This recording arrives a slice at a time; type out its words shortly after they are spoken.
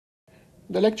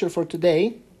The lecture for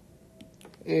today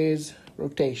is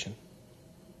rotation.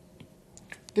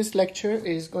 This lecture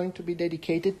is going to be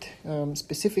dedicated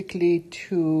specifically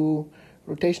to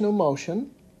rotational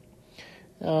motion.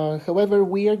 However,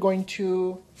 we are going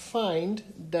to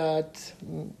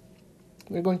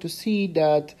see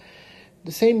that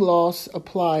the same laws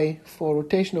apply for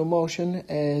rotational motion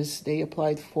as they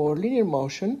applied for linear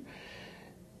motion,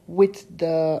 with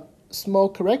the small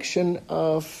correction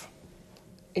of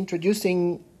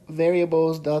introducing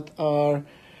variables that are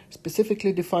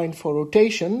specifically defined for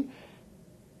rotation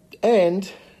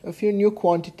and a few new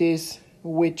quantities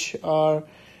which are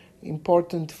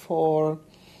important for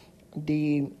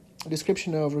the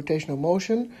description of rotational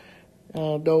motion,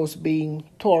 those being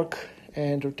torque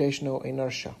and rotational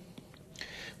inertia.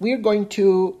 We are going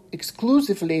to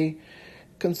exclusively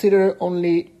consider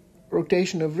only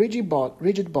rotation of rigid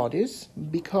bodies,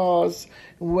 because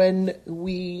when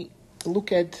we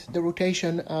look at the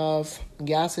rotation of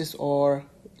gases or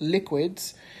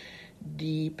liquids,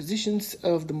 the positions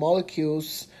of the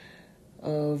molecules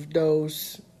of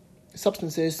those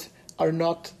substances are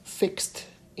not fixed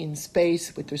in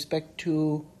space with respect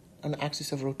to an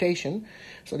axis of rotation,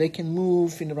 so they can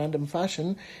move in a random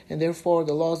fashion, and therefore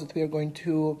the laws that we are going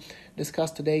to discuss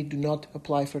today do not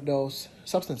apply for those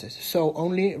substances. So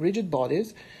only rigid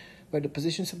bodies, where the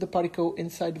positions of the particle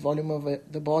inside the volume of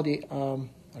the body are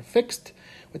fixed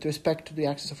with respect to the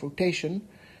axis of rotation,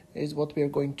 is what we are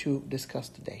going to discuss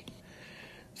today.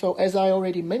 So as I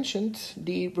already mentioned,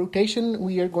 the rotation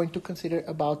we are going to consider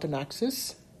about an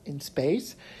axis in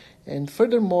space. And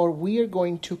furthermore, we are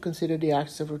going to consider the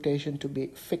axis of rotation to be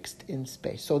fixed in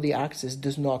space. So the axis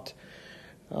does not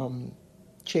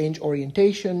change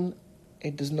orientation,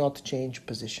 it does not change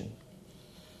position.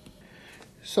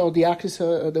 So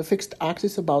the fixed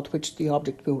axis about which the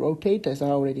object will rotate, as I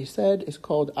already said, is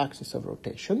called axis of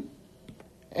rotation.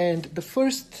 And the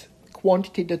first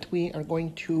quantity that we are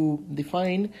going to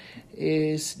define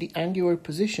is the angular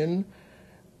position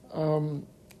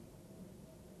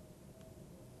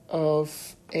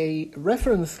of a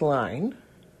reference line,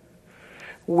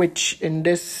 which in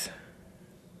this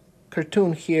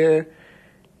cartoon here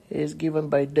is given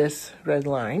by this red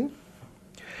line.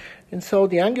 And so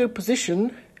the angular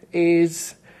position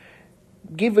is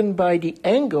given by the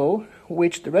angle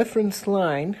which the reference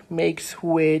line makes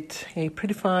with a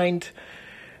predefined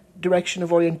direction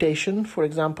of orientation, for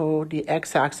example, the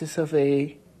x-axis of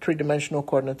a three-dimensional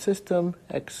coordinate system,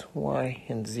 x, y,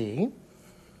 and z,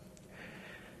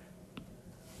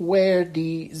 where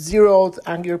the zeroth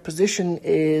angular position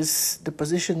is the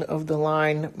position of the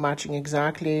line matching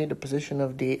exactly the position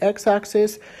of the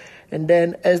x-axis, and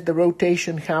then as the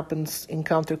rotation happens in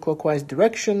counterclockwise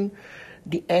direction,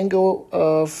 the angle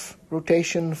of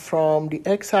rotation from the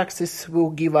x-axis will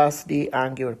give us the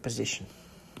angular position.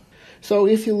 So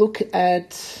if you look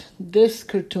at this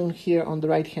cartoon here on the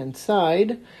right-hand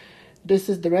side, this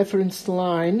is the reference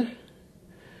line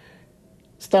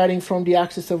starting from the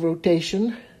axis of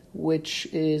rotation, which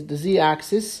is the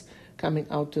z-axis coming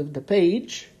out of the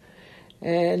page,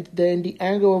 and then the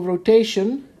angle of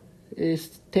rotation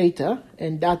is theta,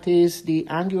 and that is the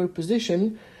angular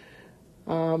position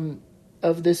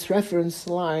of this reference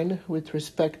line with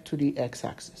respect to the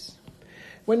x-axis.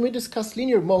 When we discuss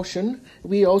linear motion,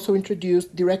 we also introduce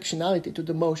directionality to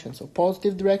the motion, so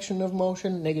positive direction of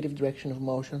motion, negative direction of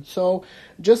motion. So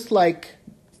just like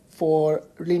for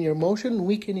linear motion,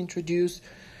 we can introduce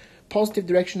positive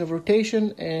direction of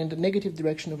rotation and negative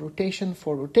direction of rotation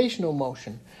for rotational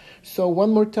motion. So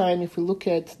one more time, if we look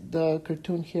at the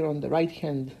cartoon here on the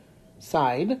right-hand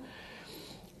side,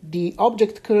 the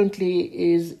object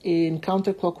currently is in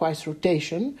counterclockwise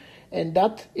rotation, and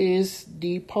that is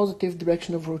the positive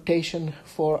direction of rotation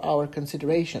for our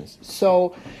considerations.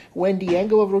 So when the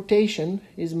angle of rotation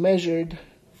is measured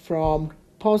from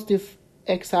positive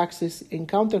x-axis in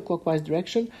counterclockwise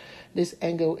direction, this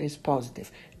angle is positive.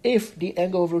 If the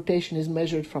angle of rotation is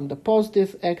measured from the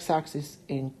positive x-axis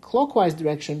in clockwise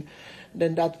direction,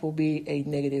 then that will be a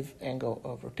negative angle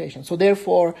of rotation. So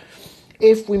therefore,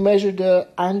 if we measure the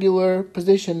angular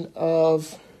position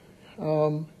of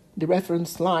the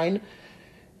reference line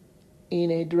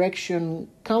in a direction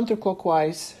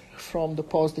counterclockwise from the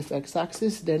positive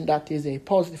x-axis, then that is a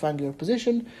positive angular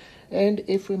position. And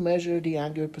if we measure the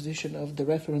angular position of the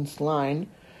reference line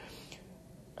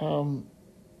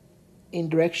in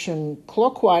direction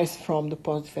clockwise from the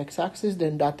positive x-axis,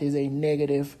 then that is a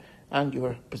negative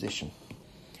angular position.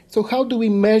 So how do we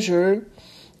measure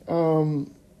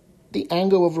the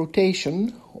angle of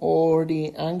rotation or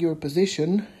the angular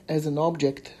position as an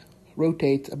object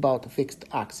rotates about a fixed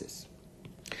axis?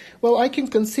 Well, I can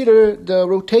consider the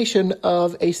rotation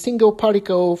of a single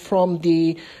particle from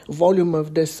the volume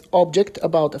of this object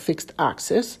about a fixed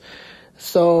axis.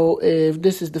 So if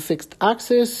this is the fixed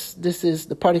axis, this is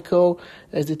the particle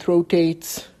as it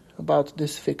rotates about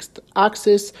this fixed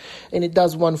axis, and it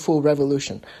does one full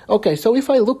revolution. Okay, so if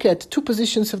I look at two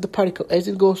positions of the particle as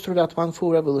it goes through that one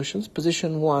full revolution,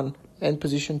 position 1 and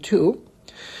position 2,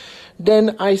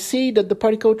 then I see that the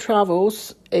particle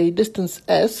travels a distance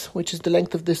s, which is the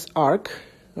length of this arc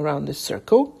around this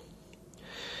circle.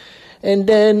 And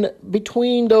then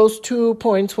between those 2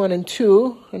 points, 1 and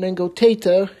 2, an angle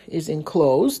theta is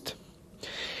enclosed.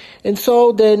 And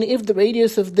so then if the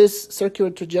radius of this circular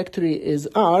trajectory is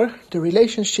r, the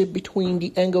relationship between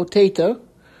the angle theta,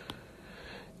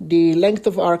 the length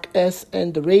of arc s,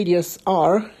 and the radius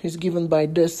r is given by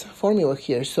this formula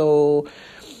here. So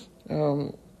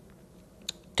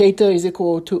theta is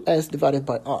equal to s divided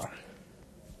by r.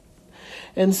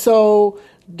 And so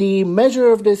the measure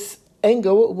of this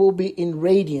angle will be in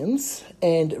radians,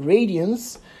 and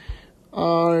radians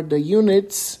are the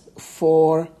units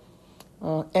for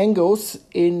angles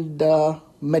in the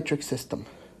metric system.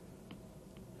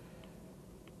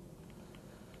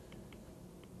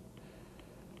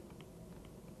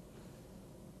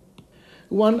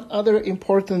 One other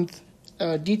important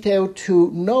detail to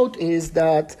note is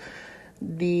that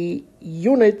the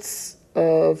units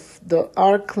of the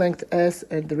arc length s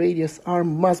and the radius r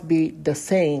must be the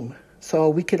same. So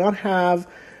we cannot have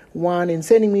one in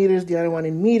centimeters, the other one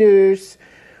in meters,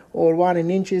 or one in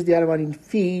inches, the other one in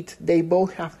feet. They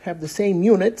both have the same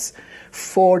units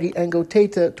for the angle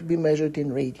theta to be measured in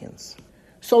radians.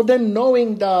 So then,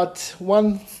 knowing that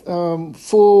one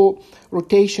full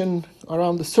rotation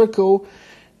around the circle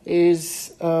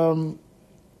is one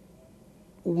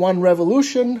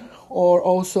revolution, or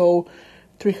also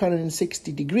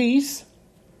 360 degrees,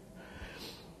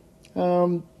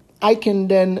 I can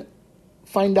then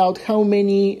find out how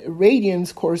many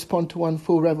radians correspond to one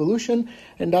full revolution,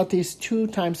 and that is 2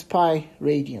 times pi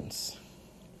radians.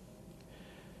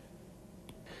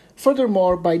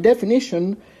 Furthermore, by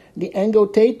definition, the angle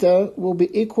theta will be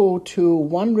equal to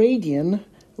 1 radian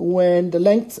when the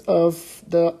lengths of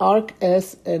the arc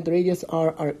s and the radius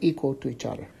r are equal to each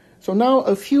other. So now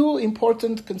a few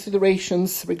important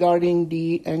considerations regarding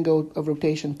the angle of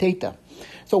rotation theta.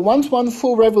 So once one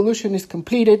full revolution is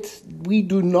completed, we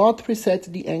do not reset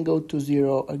the angle to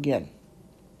 0 again.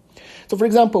 So for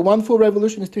example, one full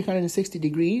revolution is 360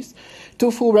 degrees.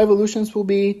 2 full revolutions will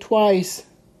be twice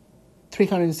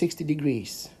 360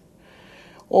 degrees.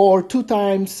 Or 2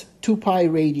 times 2 pi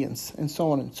radians, and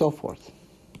so on and so forth.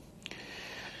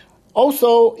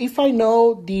 Also, if I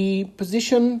know the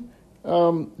position,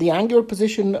 the angular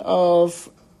position of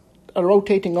a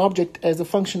rotating object as a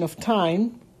function of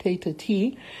time, theta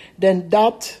t, then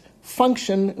that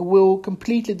function will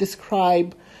completely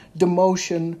describe the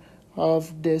motion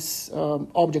of this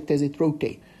object as it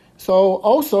rotates. So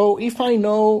also, if I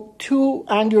know 2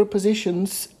 angular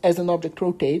positions as an object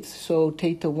rotates, so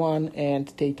theta 1 and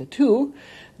theta 2,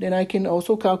 then I can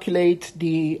also calculate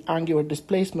the angular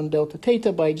displacement delta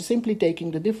theta by simply taking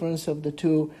the difference of the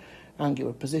 2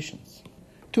 angular positions.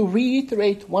 To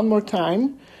reiterate one more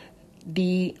time,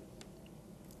 the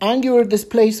angular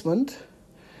displacement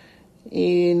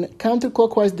in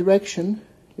counterclockwise direction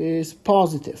is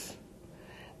positive,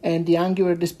 and the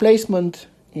angular displacement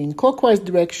in clockwise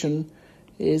direction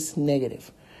is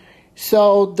negative.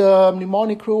 So the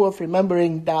mnemonic rule of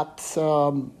remembering that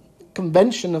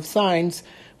convention of signs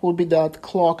will be that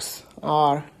clocks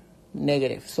are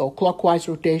negative. So clockwise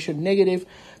rotation negative,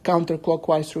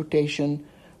 counterclockwise rotation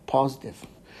positive.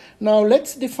 Now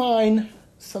let's define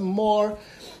some more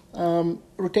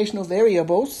rotational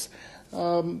variables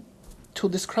to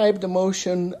describe the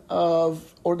motion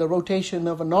of, or the rotation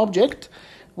of an object.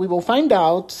 We will find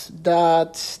out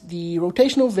that the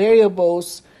rotational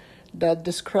variables that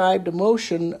describe the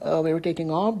motion of a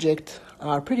rotating object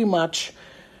are pretty much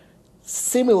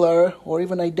similar or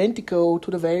even identical to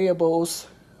the variables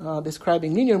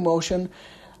describing linear motion,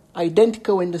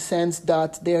 identical in the sense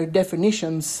that their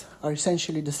definitions are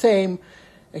essentially the same,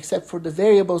 except for the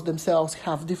variables themselves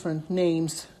have different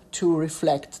names to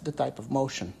reflect the type of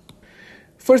motion.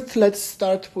 First, let's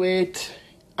start with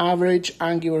average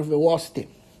angular velocity.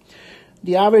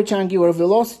 The average angular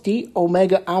velocity,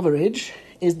 omega average,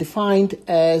 is defined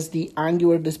as the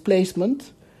angular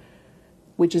displacement,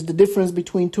 which is the difference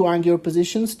between 2 angular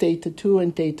positions, theta 2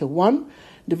 and theta 1,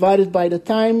 divided by the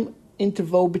time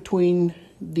interval between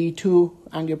the 2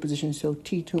 angular positions, so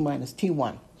t2 minus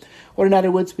t1. Or in other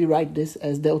words, we write this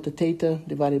as delta theta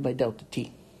divided by delta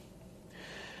t.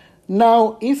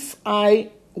 Now, if I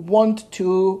want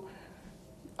to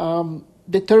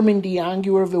determine the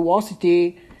angular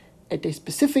velocity at a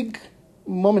specific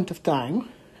moment of time,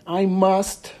 I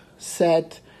must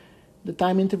set the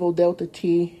time interval delta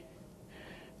t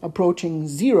approaching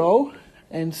 0,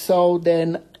 and so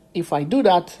then if I do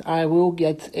that, I will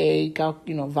get a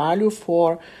value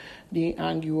for the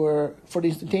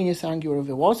instantaneous angular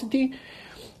velocity.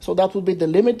 So that will be the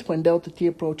limit when delta t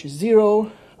approaches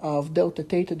 0 of delta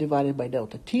theta divided by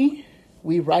delta t.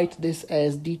 We write this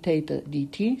as d theta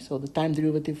dt, so the time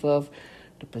derivative of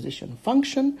the position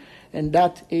function, and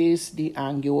that is the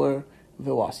angular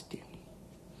velocity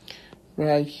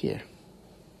right here.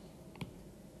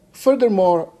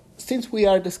 Furthermore, since we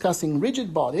are discussing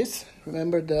rigid bodies,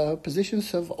 remember the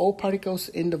positions of all particles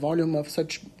in the volume of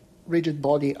such rigid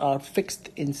body are fixed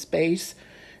in space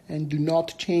and do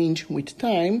not change with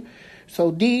time. So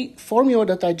the formula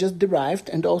that I just derived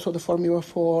and also the formula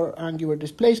for angular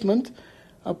displacement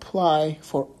apply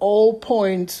for all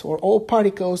points or all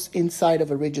particles inside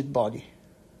of a rigid body.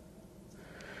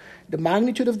 The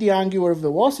magnitude of the angular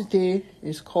velocity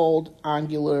is called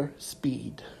angular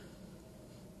speed.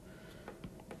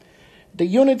 The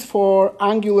units for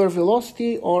angular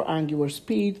velocity or angular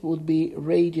speed would be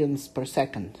radians per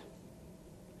second.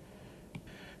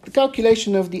 The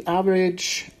calculation of the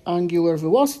average angular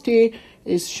velocity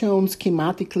is shown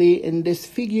schematically in this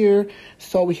figure.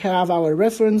 So we have our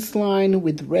reference line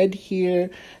with red here,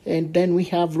 and then we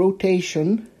have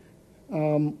rotation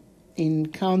in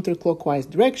counterclockwise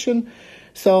direction.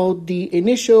 So the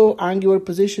initial angular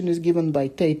position is given by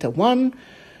theta 1.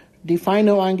 The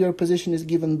final angular position is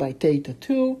given by theta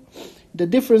 2. The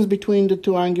difference between the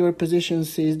two angular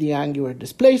positions is the angular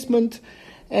displacement.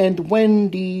 And when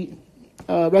the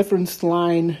reference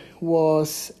line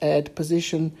was at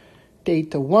position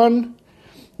theta 1,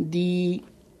 the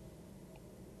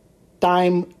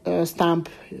time stamp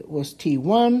was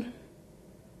t1.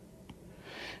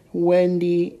 When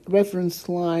the reference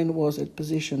line was at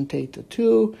position theta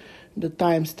 2, the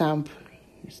time stamp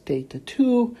is theta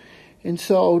 2. And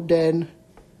so then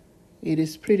it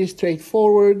is pretty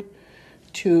straightforward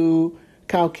to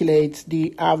calculate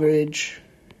the average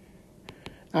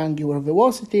angular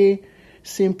velocity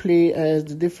simply as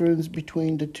the difference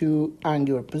between the two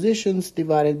angular positions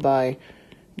divided by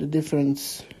the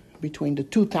difference between the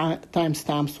two time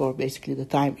stamps, or basically the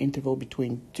time interval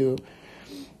between two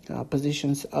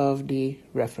positions of the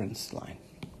reference line.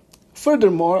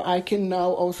 Furthermore, I can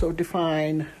now also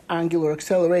define angular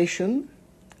acceleration.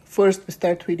 First, we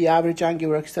start with the average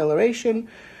angular acceleration.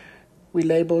 We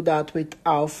label that with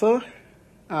alpha,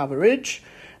 average.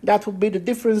 That would be the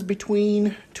difference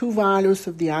between two values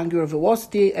of the angular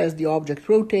velocity as the object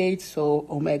rotates, so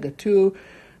omega 2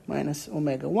 minus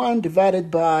omega 1,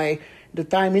 divided by the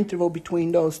time interval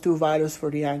between those two values for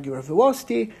the angular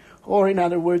velocity, or in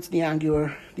other words, the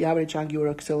average angular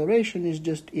acceleration is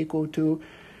just equal to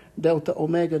delta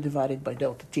omega divided by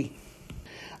delta t.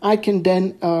 I can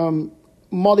then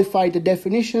modify the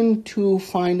definition to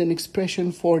find an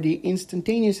expression for the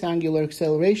instantaneous angular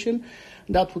acceleration.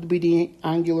 That would be the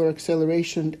angular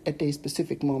acceleration at a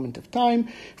specific moment of time.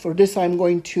 For this, I'm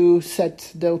going to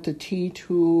set delta t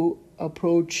to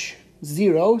approach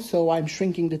 0, so I'm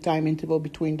shrinking the time interval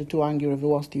between the two angular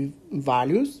velocity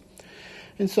values.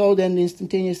 And so then the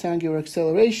instantaneous angular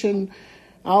acceleration,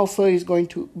 alpha, is going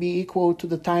to be equal to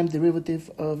the time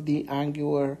derivative of the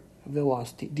angular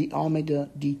velocity, the omega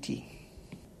dt.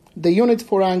 The unit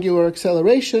for angular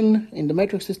acceleration in the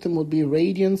metric system would be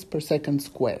radians per second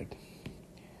squared.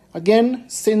 Again,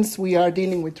 since we are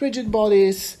dealing with rigid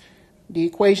bodies, the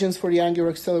equations for the angular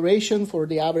acceleration for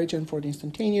the average and for the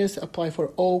instantaneous apply for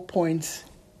all points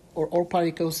or all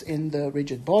particles in the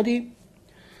rigid body.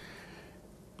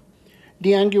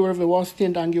 The angular velocity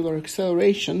and angular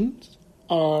acceleration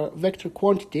are vector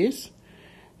quantities,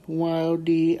 while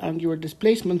the angular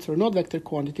displacements are not vector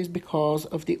quantities because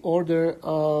of the order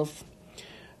of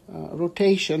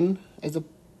rotation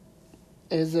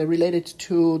as related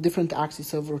to different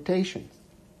axes of rotation.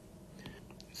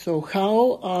 So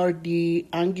how are the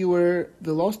angular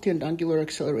velocity and angular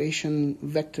acceleration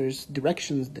vectors'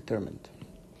 directions determined?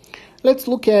 Let's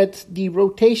look at the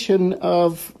rotation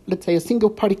of, let's say, a single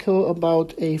particle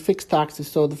about a fixed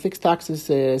axis. So the fixed axis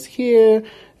is here,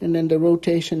 and then the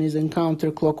rotation is in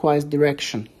counterclockwise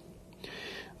direction.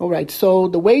 All right, so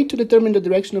the way to determine the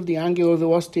direction of the angular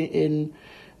velocity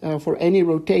for any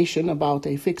rotation about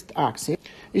a fixed axis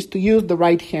is to use the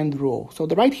right-hand rule. So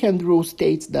the right-hand rule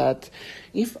states that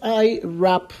if I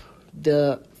wrap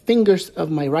the fingers of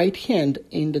my right hand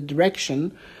in the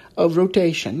direction of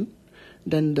rotation,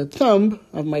 then the thumb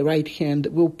of my right hand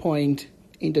will point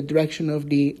in the direction of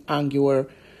the angular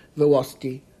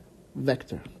velocity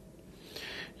vector.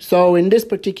 So in this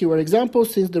particular example,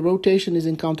 since the rotation is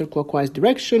in counterclockwise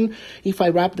direction, if I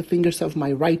wrap the fingers of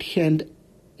my right hand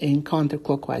in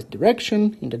counterclockwise direction,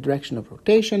 in the direction of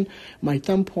rotation, my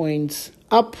thumb points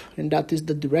up, and that is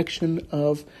the direction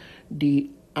of the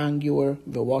angular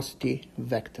velocity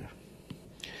vector.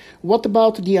 What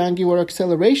about the angular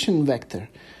acceleration vector?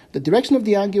 The direction of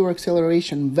the angular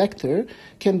acceleration vector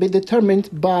can be determined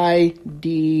by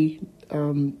the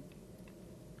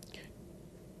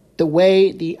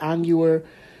way the angular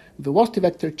velocity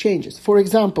vector changes. For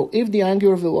example, if the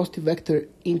angular velocity vector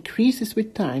increases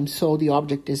with time, so the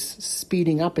object is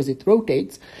speeding up as it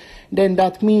rotates, then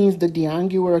that means that the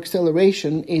angular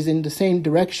acceleration is in the same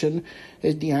direction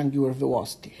as the angular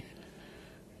velocity.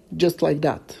 Just like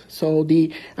that. So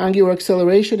the angular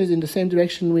acceleration is in the same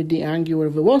direction with the angular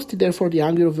velocity, therefore the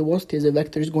angular velocity as a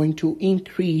vector is going to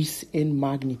increase in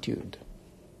magnitude.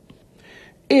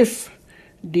 If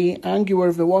the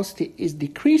angular velocity is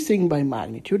decreasing by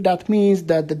magnitude, that means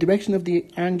that the direction of the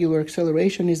angular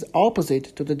acceleration is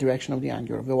opposite to the direction of the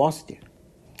angular velocity.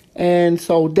 And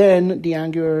so then the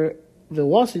angular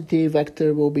velocity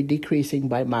vector will be decreasing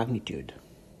by magnitude.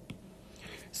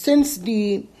 Since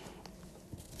the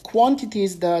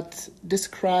quantities that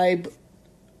describe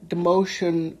the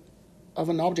motion of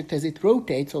an object as it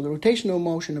rotates, or the rotational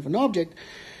motion of an object,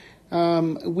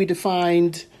 we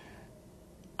defined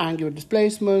angular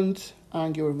displacement,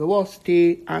 angular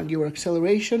velocity, angular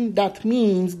acceleration. That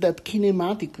means that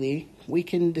kinematically we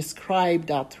can describe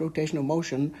that rotational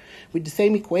motion with the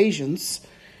same equations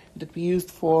that we used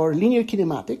for linear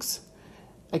kinematics,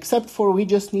 except for we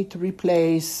just need to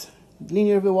replace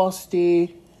linear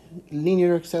velocity,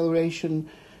 linear acceleration,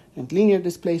 and linear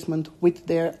displacement with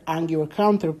their angular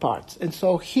counterparts. And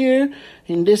so here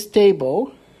in this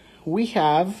table we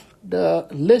have the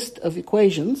list of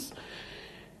equations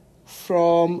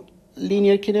from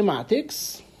linear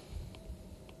kinematics,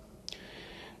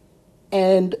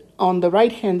 and on the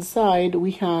right hand side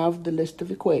we have the list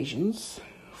of equations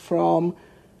from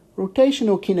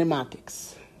rotational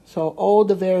kinematics. So all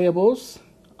the variables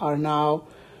are now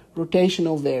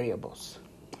rotational variables.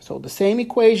 So the same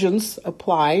equations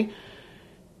apply,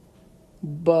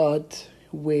 but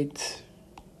with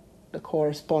the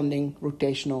corresponding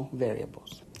rotational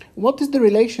variables. What is the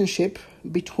relationship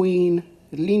between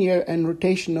linear and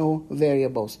rotational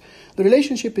variables? The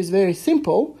relationship is very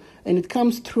simple, and it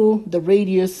comes through the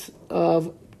radius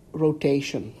of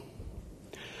rotation.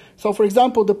 So for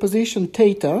example, the position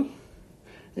theta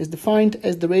is defined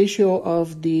as the ratio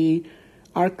of the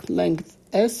arc length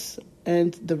s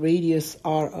and the radius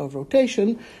r of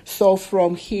rotation. So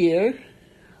from here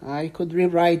I could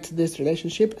rewrite this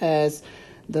relationship as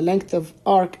the length of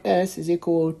arc s is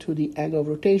equal to the angle of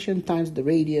rotation times the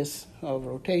radius of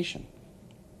rotation.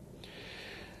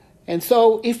 And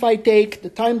so if I take the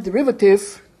time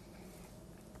derivative,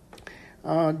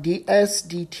 ds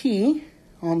dt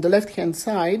on the left-hand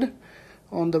side,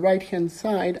 on the right-hand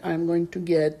side I'm going to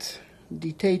get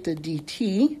d theta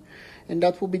dt, and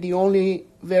that will be the only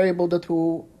variable that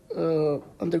will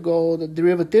undergo the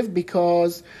derivative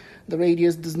because the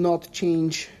radius does not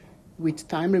change with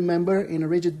time. Remember, in a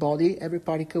rigid body, every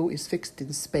particle is fixed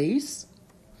in space.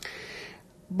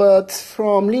 But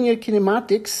from linear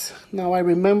kinematics, now I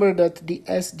remember that the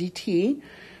s dt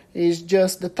is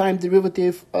just the time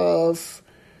derivative of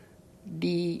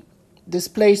the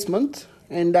displacement,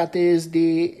 and that is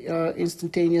the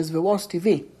instantaneous velocity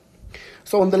v.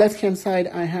 So on the left-hand side,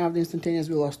 I have the instantaneous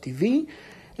velocity v,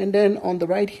 and then on the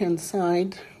right-hand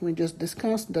side, we just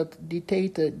discussed that d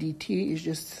theta dt is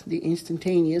just the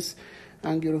instantaneous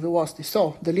angular velocity.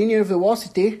 So the linear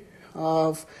velocity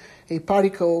of a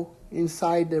particle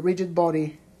inside the rigid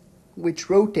body which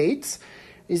rotates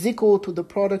is equal to the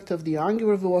product of the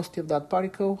angular velocity of that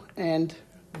particle and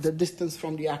the distance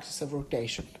from the axis of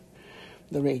rotation,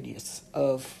 the radius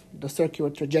of the circular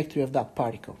trajectory of that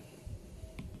particle.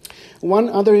 One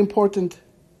other important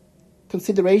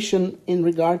consideration in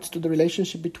regards to the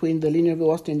relationship between the linear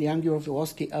velocity and the angular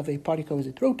velocity of a particle as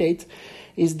it rotates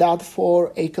is that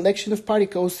for a collection of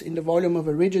particles in the volume of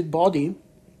a rigid body,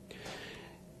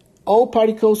 all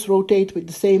particles rotate with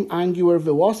the same angular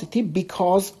velocity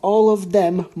because all of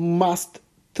them must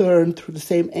turn through the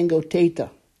same angle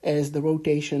theta as the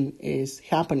rotation is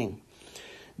happening.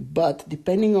 But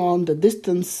depending on the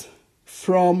distance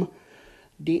from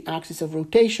the axis of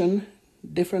rotation,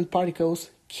 different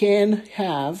particles can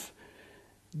have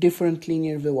different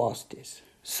linear velocities.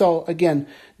 So again,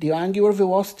 the angular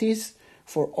velocities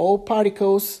for all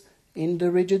particles in the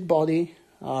rigid body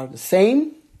are the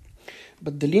same,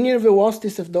 but the linear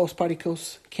velocities of those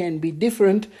particles can be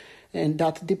different, and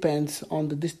that depends on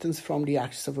the distance from the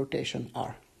axis of rotation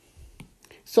r.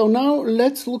 So now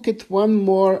let's look at one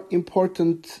more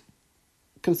important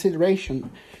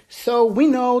consideration. So we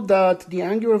know that the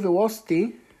angular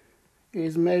velocity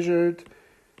is measured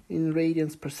in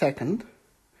radians per second.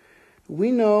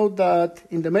 We know that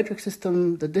in the metric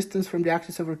system, the distance from the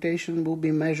axis of rotation will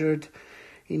be measured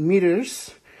in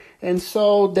meters. And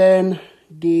so then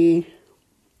the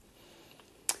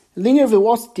linear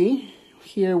velocity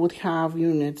here would have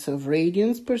units of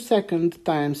radians per second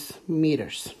times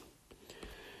meters.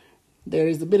 There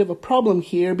is a bit of a problem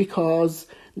here because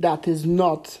that is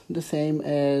not the same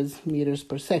as meters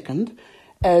per second.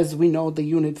 As we know, the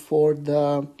unit for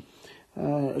the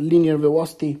linear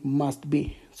velocity must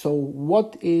be. So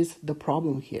what is the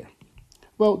problem here?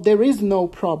 Well, there is no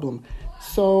problem.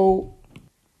 So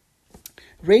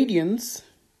radians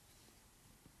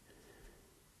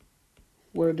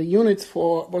was the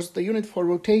unit for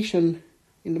rotation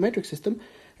in the metric system,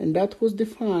 and that was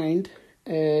defined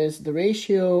as the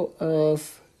ratio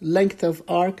of length of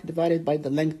arc divided by the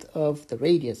length of the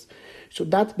radius. So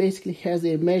that basically has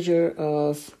a measure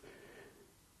of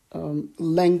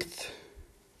length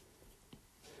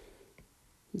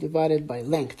divided by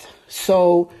length.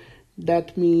 So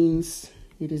that means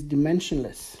it is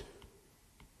dimensionless.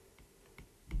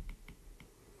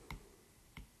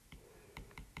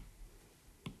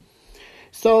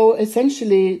 So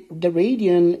essentially, the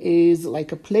radian is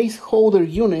like a placeholder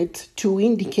unit to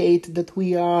indicate that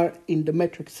we are in the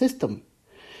metric system.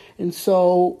 And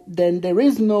so then there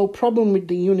is no problem with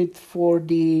the unit for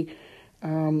the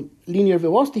linear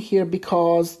velocity here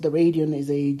because the radian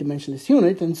is a dimensionless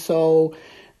unit. And so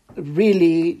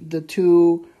really the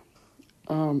two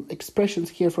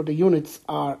expressions here for the units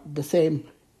are the same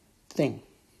thing.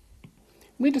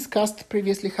 We discussed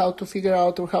previously how to figure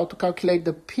out or how to calculate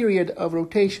the period of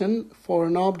rotation for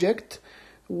an object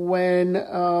when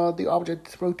the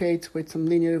object rotates with some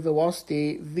linear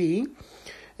velocity v,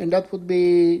 and that would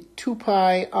be 2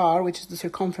 pi r, which is the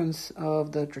circumference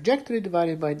of the trajectory,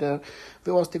 divided by the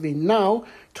velocity v. Now,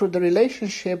 through the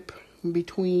relationship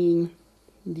between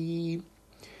the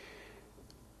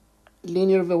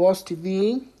linear velocity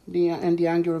v and the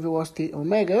angular velocity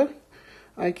omega,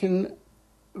 I can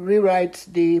rewrite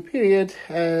the period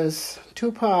as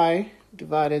 2 pi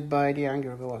divided by the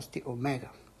angular velocity omega.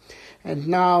 And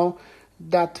now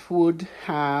that would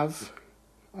have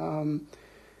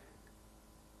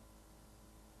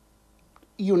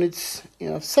units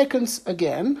of seconds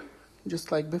again,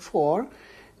 just like before,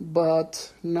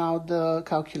 but now the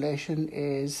calculation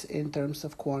is in terms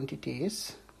of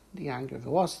quantities, the angular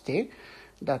velocity,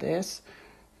 that is,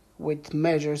 with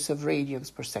measures of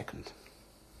radians per second.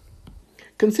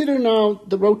 Consider now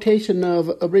the rotation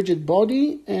of a rigid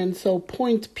body, and so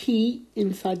point P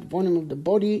inside the volume of the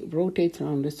body rotates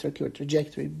around this circular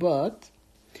trajectory, but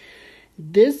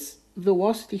this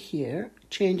velocity here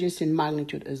changes in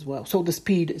magnitude as well. So the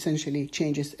speed essentially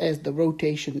changes as the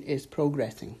rotation is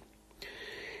progressing.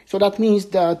 So that means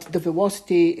that the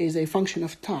velocity is a function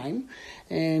of time,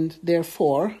 and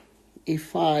therefore,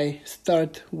 if I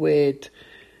start with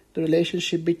the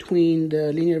relationship between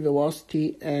the linear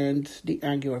velocity and the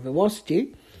angular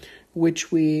velocity,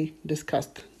 which we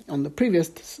discussed on the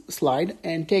previous slide,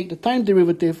 and take the time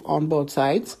derivative on both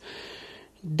sides,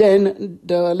 then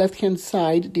the left-hand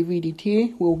side, dv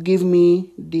dt, will give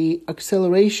me the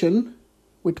acceleration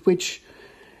with which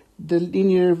the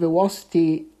linear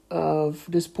velocity of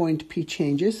this point P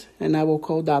changes, and I will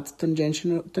call that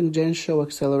tangential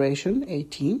acceleration,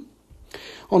 at.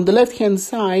 On the left-hand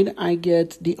side, I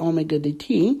get the omega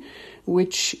dt,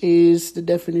 which is the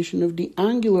definition of the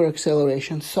angular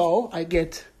acceleration. So I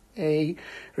get a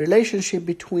relationship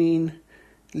between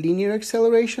linear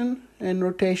acceleration and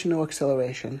rotational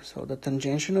acceleration. So the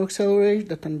tangential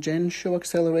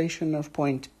acceleration of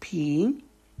point P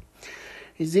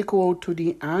is equal to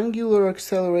the angular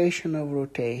acceleration of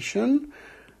rotation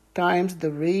times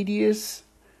the radius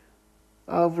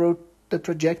of the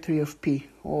trajectory of P,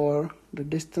 or the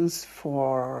distance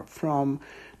from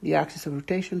the axis of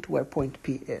rotation to where point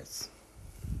P is.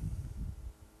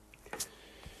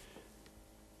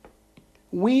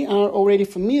 We are already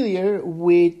familiar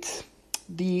with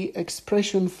the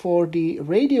expression for the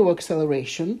radial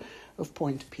acceleration of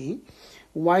point P.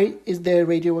 Why is there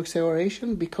radial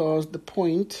acceleration? Because the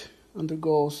point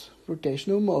undergoes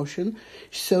rotational motion,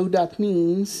 so that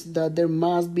means that there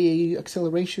must be an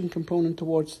acceleration component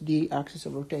towards the axis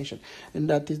of rotation, and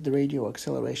that is the radial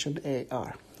acceleration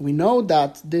AR. We know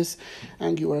that this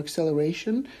angular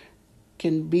acceleration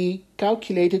can be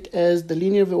calculated as the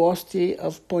linear velocity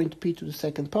of point p to the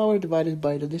second power divided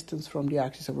by the distance from the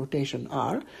axis of rotation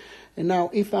r. And now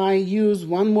if I use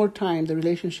one more time the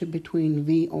relationship between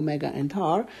v, omega, and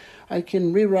r, I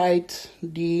can rewrite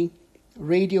the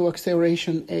radial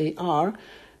acceleration ar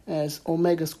as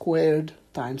omega squared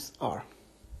times r.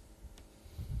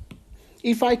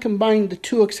 If I combine the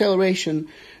two acceleration,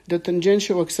 the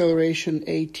tangential acceleration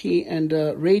at and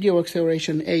the radial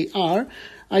acceleration ar,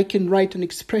 I can write an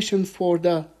expression for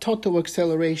the total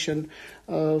acceleration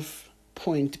of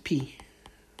point P.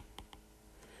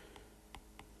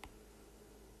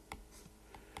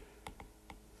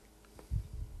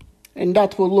 And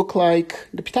that will look like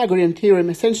the Pythagorean theorem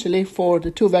essentially for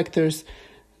the two vectors,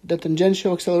 the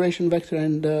tangential acceleration vector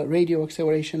and the radial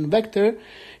acceleration vector.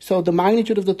 So the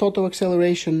magnitude of the total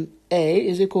acceleration A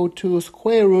is equal to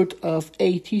square root of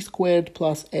at squared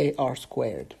plus ar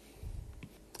squared.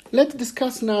 Let's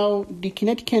discuss now the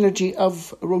kinetic energy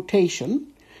of rotation.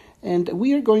 And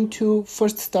we are going to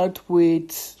first start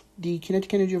with the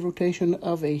kinetic energy of rotation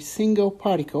of a single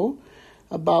particle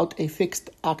about a fixed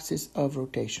axis of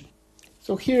rotation.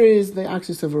 So here is the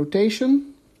axis of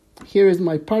rotation. Here is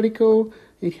my particle.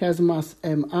 It has mass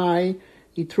mi.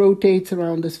 It rotates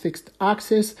around this fixed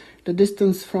axis. The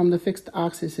distance from the fixed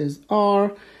axis is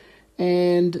r.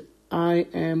 And I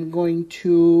am going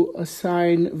to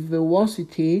assign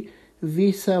velocity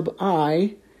v sub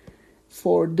I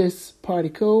for this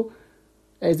particle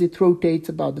as it rotates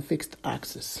about the fixed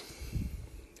axis.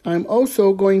 I'm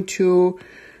also going to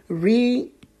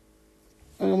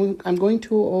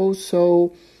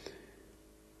also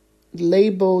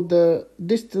label the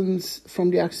distance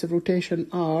from the axis of rotation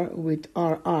r with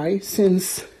ri,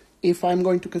 since if I'm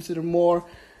going to consider more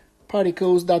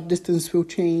particles, that distance will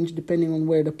change depending on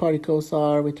where the particles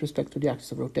are with respect to the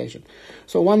axis of rotation.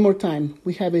 So one more time,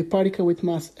 we have a particle with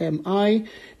mass mi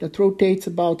that rotates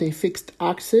about a fixed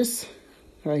axis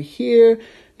right here.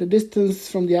 The distance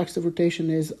from the axis of rotation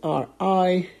is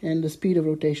ri, and the speed of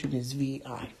rotation is vi.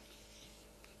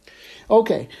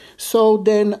 Okay, so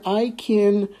then I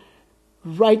can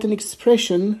write an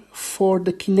expression for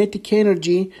the kinetic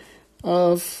energy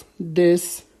of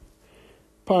this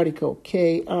particle.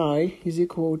 Ki is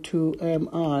equal to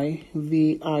mi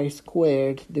vi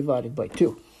squared divided by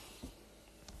 2.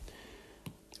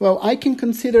 Well, I can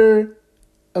consider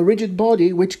a rigid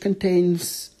body which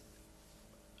contains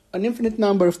an infinite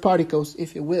number of particles,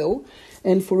 if you will,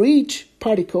 and for each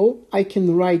particle I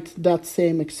can write that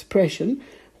same expression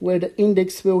where the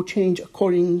index will change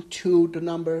according to the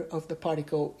number of the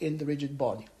particle in the rigid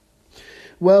body.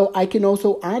 Well, I can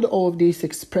also add all of these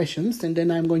expressions, and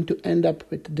then I'm going to end up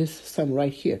with this sum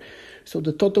right here. So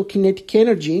the total kinetic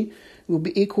energy will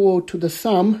be equal to the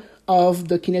sum of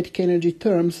the kinetic energy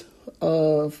terms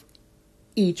of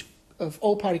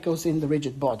all particles in the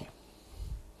rigid body.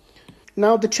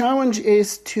 Now the challenge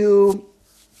is to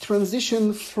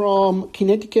transition from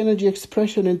kinetic energy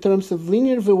expression in terms of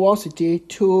linear velocity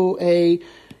to a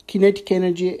kinetic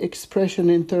energy expression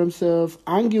in terms of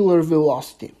angular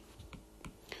velocity.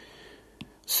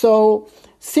 So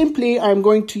simply I'm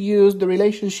going to use the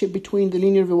relationship between the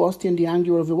linear velocity and the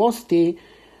angular velocity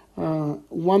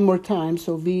one more time.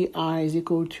 So vi is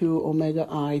equal to omega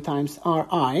I times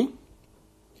ri.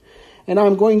 And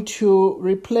I'm going to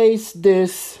replace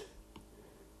this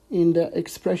in the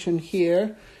expression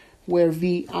here where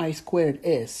vi squared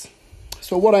is.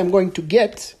 So what I'm going to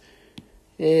get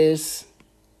is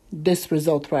this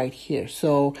result right here.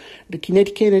 So the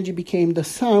kinetic energy became the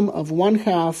sum of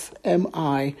 1/2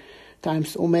 mi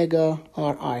times omega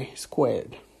ri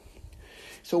squared.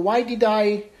 So why did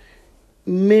I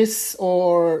miss,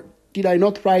 or did I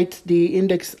not write the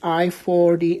index I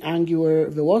for the angular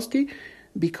velocity?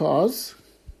 Because,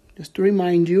 just to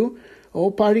remind you,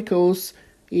 all particles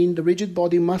in the rigid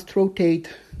body must rotate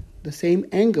the same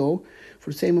angle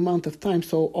for the same amount of time,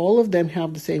 so all of them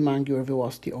have the same angular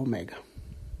velocity omega.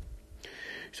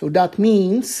 So that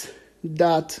means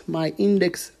that my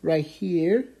index right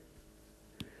here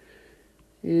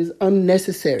is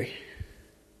unnecessary.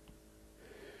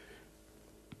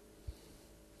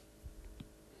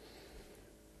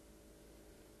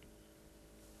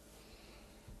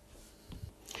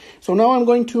 So now I'm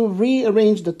going to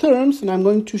rearrange the terms, and I'm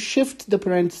going to shift the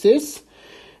parentheses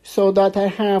so that I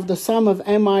have the sum of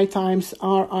mi times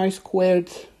ri squared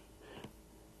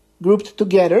grouped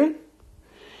together.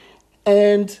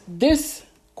 And this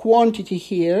quantity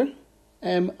here,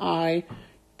 mi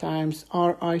times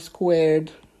ri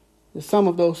squared, the sum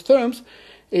of those terms,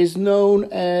 is known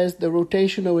as the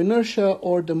rotational inertia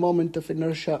or the moment of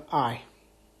inertia I.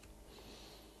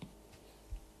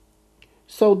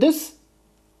 So this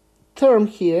term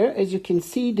here, as you can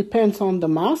see, depends on the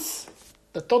mass,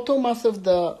 the total mass of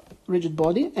the rigid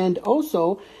body, and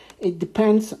also it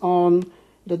depends on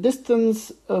the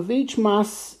distance of each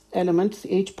mass element,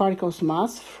 each particle's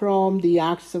mass, from the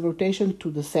axis of rotation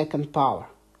to the second power.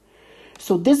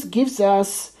 So this gives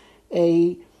us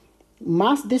a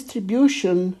mass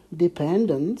distribution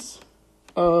dependence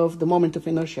of the moment of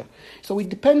inertia. So it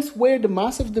depends where the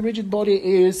mass of the rigid body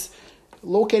is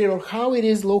located, or how it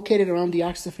is located around the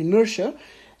axis of inertia,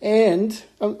 and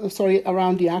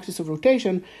around the axis of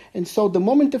rotation. And so the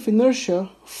moment of inertia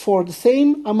for the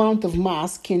same amount of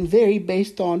mass can vary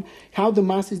based on how the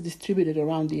mass is distributed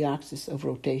around the axis of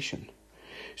rotation.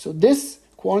 So this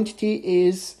quantity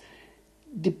is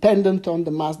dependent on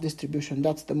the mass distribution.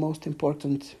 That's the most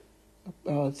important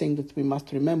thing that we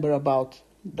must remember about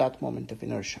that moment of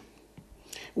inertia.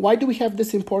 Why do we have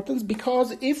this importance?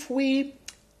 Because if we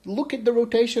look at the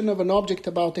rotation of an object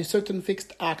about a certain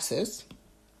fixed axis,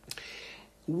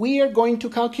 we are going to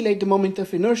calculate the moment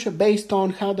of inertia based on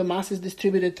how the mass is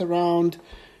distributed around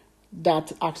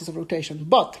that axis of rotation.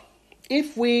 But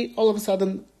if we all of a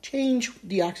sudden change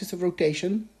the axis of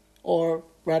rotation, or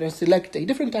rather select a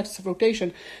different axis of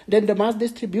rotation, then the mass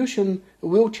distribution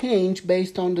will change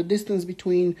based on the distance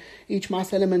between each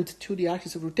mass element to the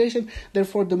axis of rotation.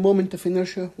 Therefore, the moment of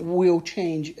inertia will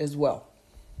change as well.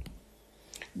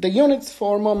 The units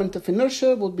for moment of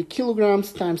inertia would be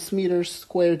kilograms times meters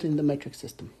squared in the metric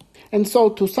system. And so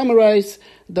to summarize,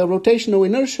 the rotational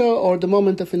inertia, or the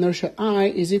moment of inertia I,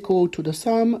 is equal to the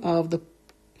sum of the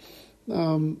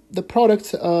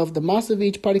products of the mass of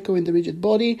each particle in the rigid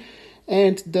body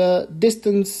and the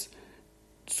distance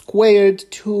squared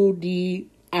to the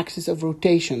axis of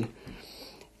rotation.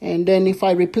 And then if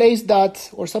I replace that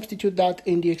or substitute that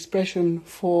in the expression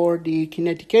for the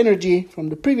kinetic energy from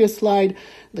the previous slide,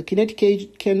 the kinetic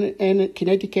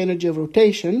energy of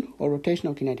rotation, or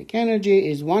rotational kinetic energy,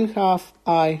 is 1/2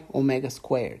 I omega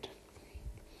squared.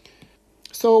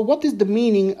 So what is the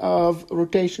meaning of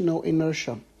rotational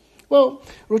inertia? Well,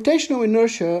 rotational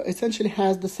inertia essentially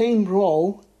has the same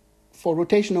role for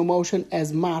rotational motion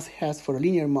as mass has for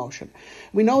linear motion.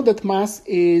 We know that mass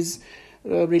is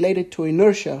related to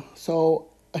inertia. So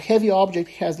a heavy object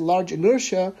has large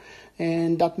inertia,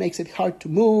 and that makes it hard to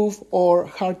move or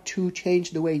hard to change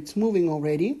the way it's moving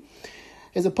already,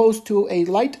 as opposed to a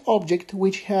light object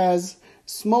which has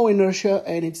small inertia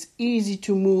and it's easy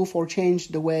to move or change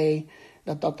the way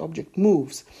that object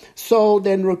moves. So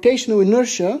then rotational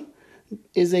inertia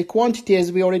is a quantity,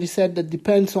 as we already said, that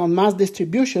depends on mass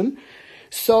distribution.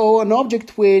 So an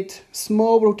object with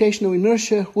small rotational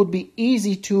inertia would be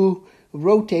easy to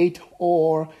rotate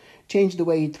or change the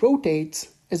way it rotates,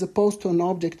 as opposed to an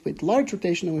object with large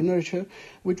rotational inertia,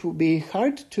 which will be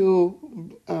hard to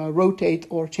rotate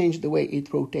or change the way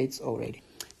it rotates already.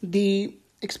 The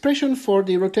expression for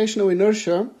the rotational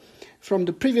inertia from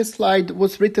the previous slide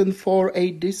was written for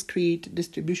a discrete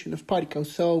distribution of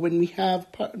particles. So when we have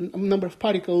a number of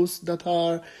particles that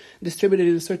are distributed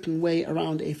in a certain way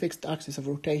around a fixed axis of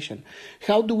rotation,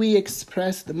 how do we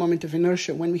express the moment of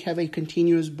inertia when we have a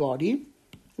continuous body?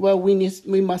 Well,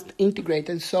 we must integrate.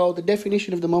 And so the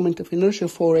definition of the moment of inertia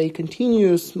for a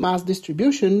continuous mass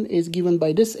distribution is given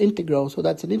by this integral. So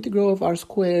that's an integral of r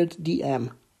squared dm,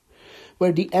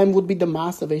 where dm would be the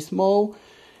mass of a small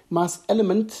mass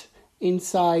element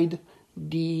inside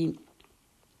the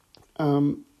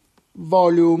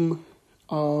volume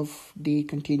of the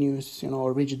continuous,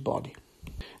 or rigid body.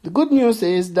 The good news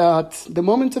is that the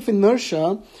moments of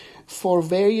inertia for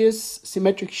various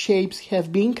symmetric shapes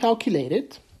have been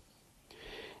calculated,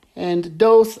 and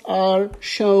those are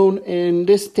shown in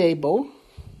this table.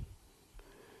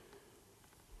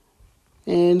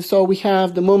 And so we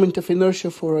have the moment of inertia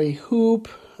for a hoop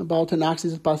about an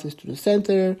axis that passes to the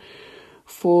center,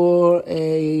 for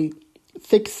a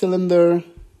thick cylinder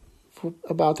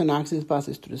about an axis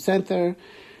passes to the center,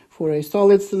 for a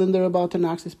solid cylinder about an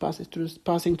axis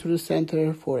passing through the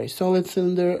center, for a solid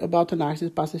cylinder about an axis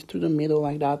passes through the middle,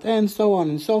 like that, and so on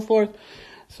and so forth.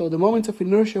 So the moments of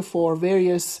inertia for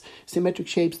various symmetric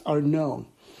shapes are known.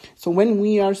 So when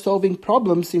we are solving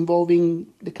problems involving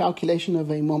the calculation of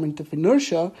a moment of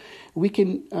inertia, we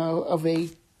can of a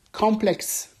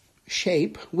complex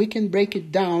shape, we can break it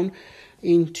down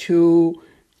into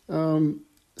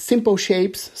simple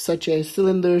shapes such as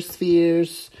cylinders,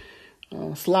 spheres,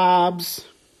 slabs,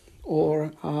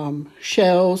 or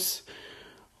shells,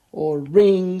 or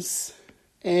rings,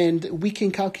 and we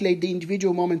can calculate the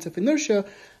individual moments of inertia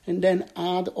and then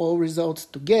add all results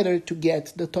together to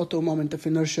get the total moment of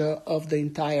inertia of the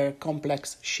entire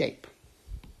complex shape.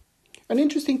 An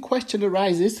interesting question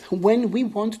arises when we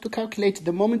want to calculate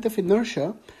the moment of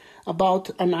inertia about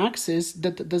an axis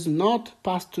that does not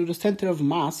pass through the center of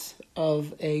mass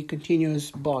of a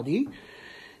continuous body,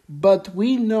 but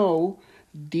we know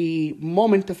the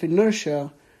moment of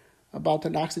inertia about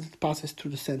an axis that passes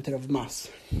through the center of mass.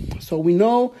 So we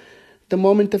know the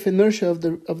moment of inertia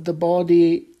of the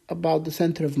body about the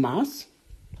center of mass,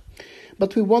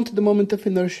 but we want the moment of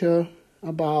inertia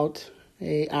about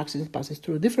an axis that passes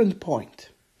through a different point.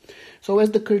 So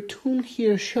as the cartoon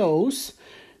here shows,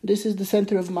 this is the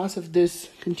center of mass of this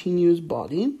continuous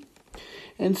body.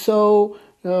 And so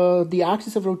the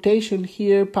axis of rotation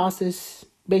here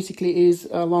basically is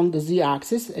along the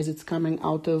z-axis as it's coming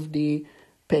out of the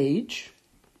page.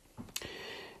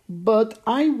 But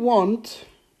I want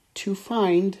to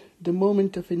find the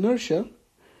moment of inertia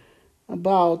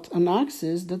about an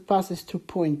axis that passes through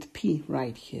point P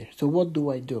right here. So what do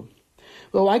I do?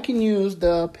 Well, I can use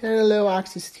the parallel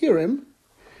axis theorem,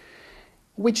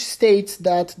 which states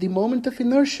that the moment of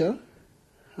inertia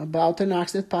about an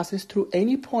axis that passes through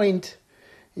any point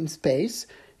in space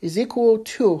is equal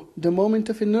to the moment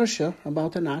of inertia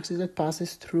about an axis that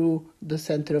passes through the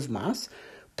center of mass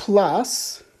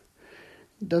plus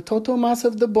the total mass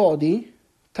of the body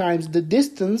times the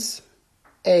distance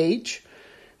h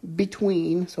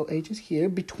between, so h is here,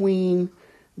 between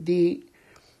the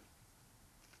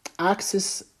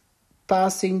axis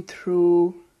passing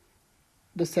through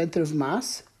the center of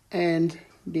mass and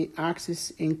the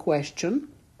axis in question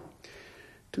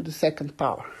to the second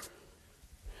power.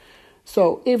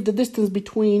 So if the distance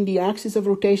between the axis of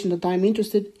rotation that I'm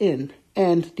interested in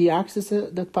and the axis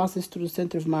that passes through the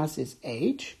center of mass is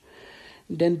h,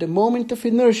 then the moment of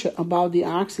inertia about the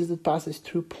axis that passes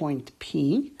through point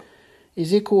P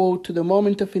is equal to the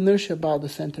moment of inertia about the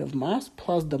center of mass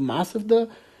plus the mass of the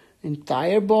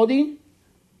entire body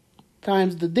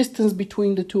times the distance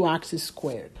between the two axes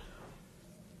squared.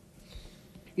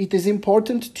 It is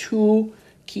important to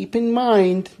keep in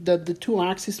mind that the two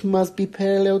axes must be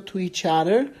parallel to each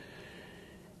other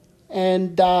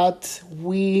and that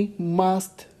we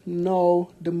must know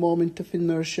the moment of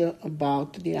inertia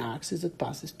about the axis that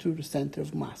passes through the center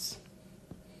of mass.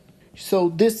 So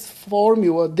this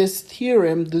formula, this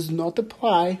theorem, does not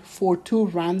apply for two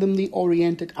randomly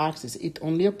oriented axes. It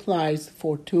only applies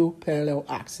for two parallel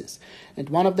axes. And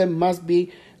one of them must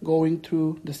be going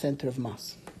through the center of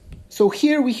mass. So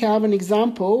here we have an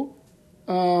example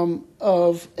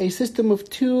of a system of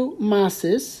two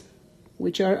masses,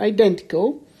 which are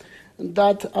identical,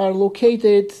 that are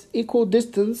located equal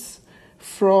distance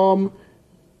from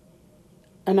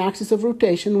an axis of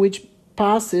rotation, which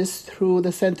passes through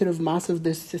the center of mass of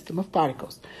this system of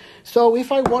particles. So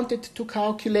if I wanted to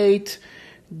calculate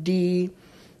the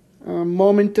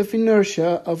moment of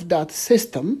inertia of that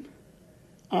system,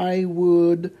 I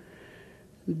would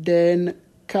then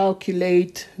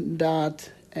calculate that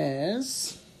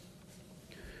as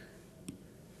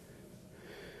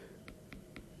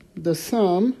the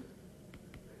sum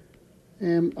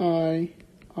mi/ri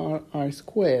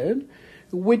squared,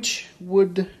 which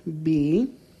would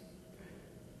be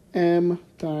m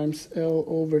times L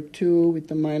over 2 with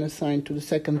the minus sign to the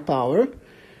second power.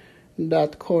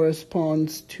 That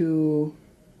corresponds to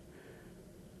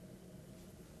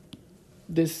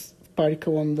this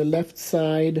particle on the left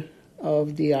side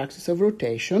of the axis of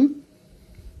rotation.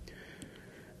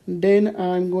 Then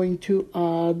I'm going to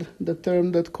add the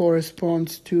term that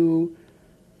corresponds to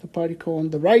the particle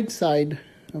on the right side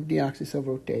of the axis of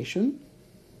rotation.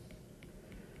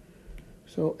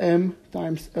 So m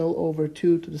times L over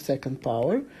 2 to the second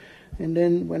power. And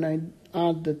then when I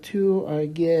add the 2, I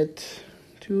get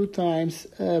 2 times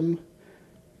m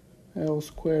L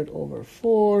squared over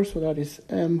 4. So that is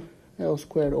m L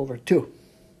squared over 2.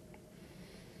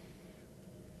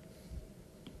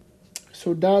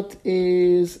 So that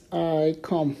is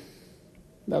ICOM.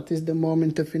 That is the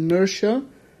moment of inertia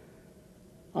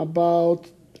about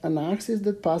an axis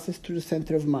that passes through the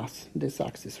center of mass, this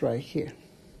axis right here.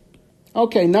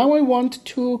 Okay, now I want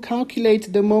to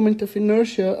calculate the moment of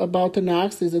inertia about an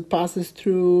axis that passes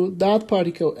through that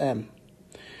particle m.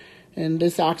 And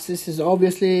this axis is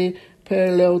obviously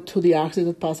parallel to the axis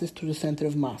that passes through the center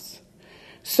of mass.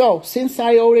 So, since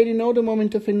I already know the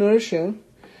moment of inertia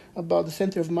about the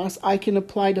center of mass, I can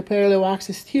apply the parallel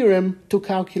axis theorem to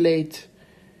calculate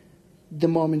the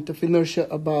moment of inertia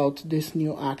about this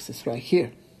new axis right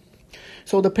here.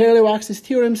 So the parallel axis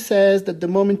theorem says that the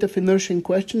moment of inertia in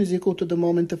question is equal to the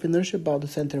moment of inertia about the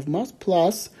center of mass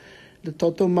plus the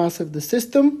total mass of the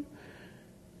system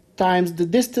times the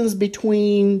distance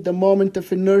between the moment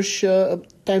of inertia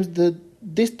times the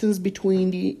distance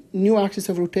between the new axis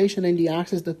of rotation and the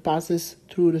axis that passes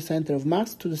through the center of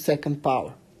mass to the second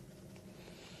power.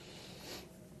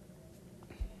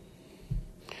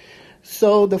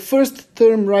 So the first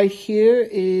term right here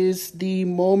is the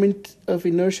moment of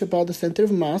inertia about the center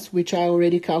of mass, which I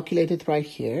already calculated right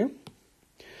here.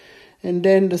 And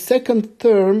then the second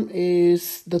term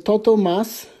is the total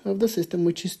mass of the system,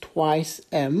 which is twice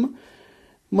m,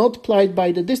 multiplied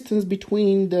by the distance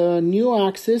between the new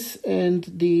axis and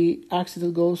the axis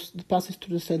that passes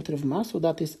through the center of mass. So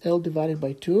that is L divided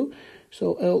by 2.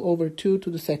 So L over 2 to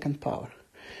the second power.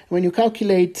 When you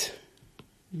calculate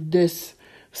this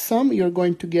sum, you're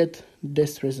going to get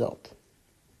this result.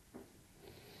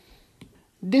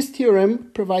 This theorem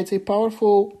provides a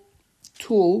powerful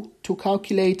tool to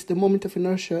calculate the moment of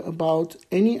inertia about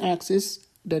any axis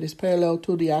that is parallel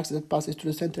to the axis that passes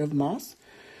through the center of mass.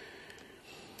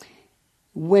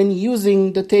 When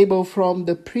using the table from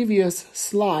the previous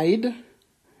slide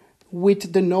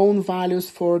with the known values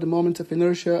for the moments of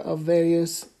inertia of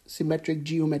various symmetric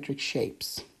geometric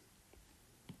shapes.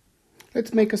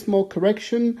 Let's make a small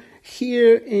correction.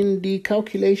 Here in the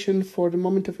calculation for the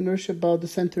moment of inertia about the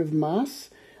center of mass,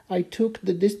 I took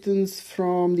the distance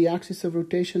from the axis of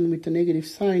rotation with a negative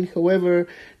sign. However,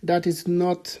 that is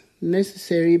not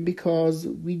necessary because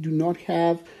we do not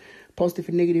have positive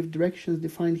and negative directions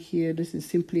defined here. This is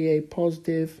simply a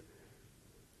positive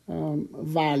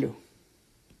value.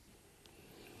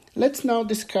 Let's now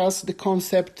discuss the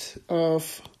concept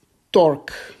of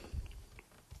torque.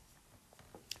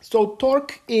 So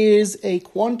torque is a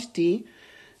quantity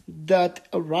that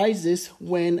arises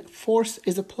when force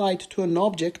is applied to an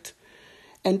object,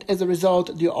 and as a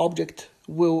result the object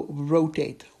will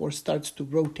rotate or starts to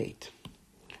rotate.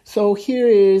 So here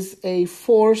is a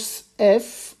force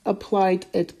F applied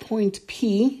at point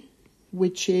P,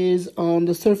 which is on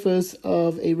the surface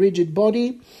of a rigid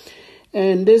body,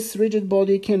 and this rigid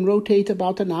body can rotate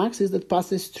about an axis that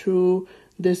passes through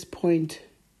this point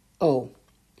O.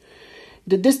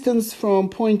 The distance from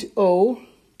point O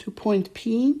to point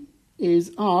P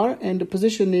is r, and the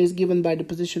position is given by the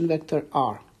position vector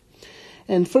r.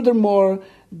 And furthermore,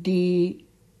 the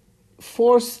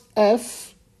force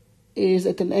F is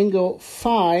at an angle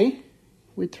phi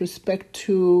with respect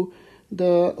to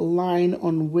the line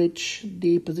on which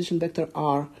the position vector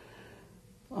r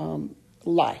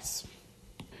lies.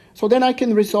 So then I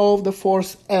can resolve the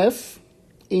force F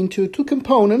into two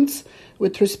components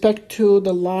with respect to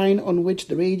the line on which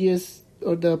the radius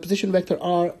or the position vector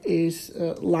r is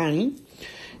lying.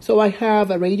 So I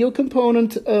have a radial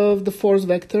component of the force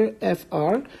vector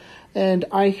Fr, and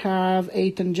I have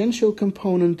a tangential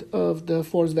component of the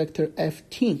force vector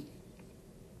Ft.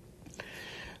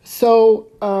 So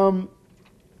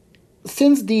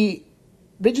since the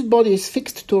rigid body is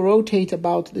fixed to rotate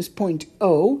about this point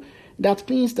O, that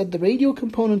means that the radial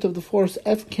component of the force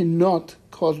F cannot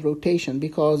cause rotation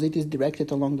because it is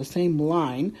directed along the same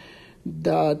line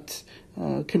that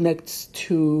connects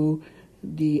to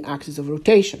the axis of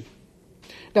rotation.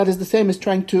 That is the same as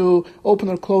trying to open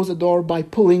or close a door by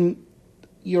pulling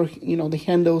the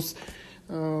handles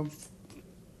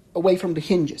away from the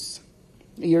hinges.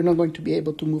 You're not going to be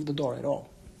able to move the door at all.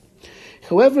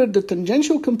 However, the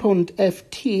tangential component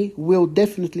Ft will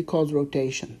definitely cause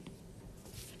rotation.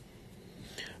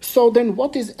 So then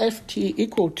what is Ft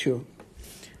equal to?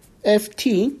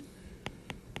 Ft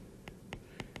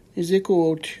is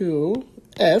equal to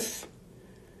F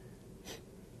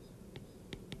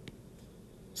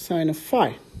sine of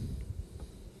phi.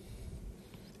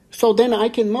 So then I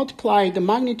can multiply the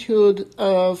magnitude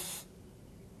of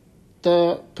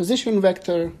the position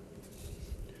vector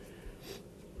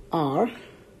r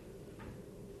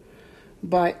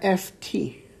by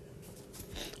Ft.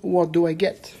 What do I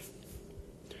get?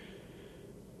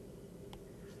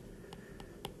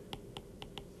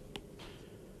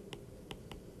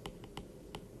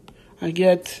 I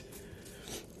get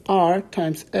r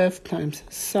times F times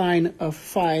sine of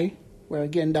phi, where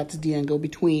again that's the angle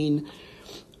between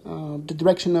the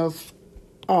direction of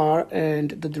r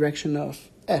and the direction of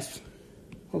F.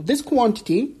 Well, this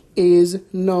quantity is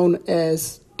known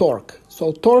as torque.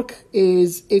 So torque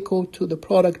is equal to the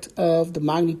product of the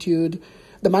magnitude.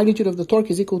 The magnitude of the torque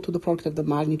is equal to the product of the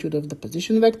magnitude of the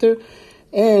position vector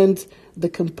and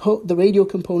the radial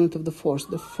component of the force,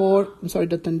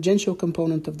 the tangential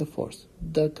component of the force,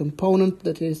 the component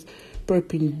that is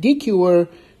perpendicular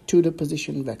to the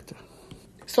position vector.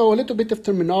 So a little bit of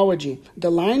terminology. The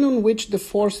line on which the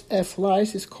force F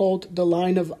lies is called the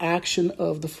line of action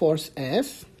of the force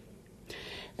F.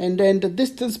 And then the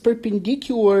distance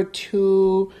perpendicular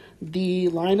to the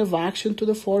line of action to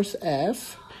the force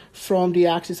F from the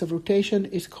axis of rotation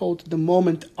is called the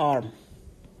moment arm.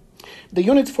 The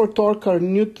units for torque are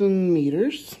Newton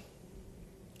meters.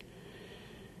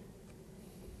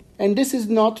 And this is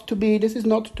not to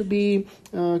be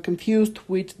confused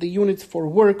with the units for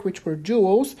work, which were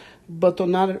joules, but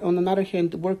on another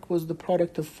hand, work was the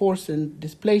product of force and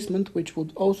displacement, which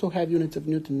would also have units of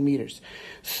Newton meters.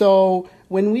 So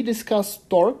when we discuss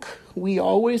torque, we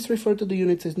always refer to the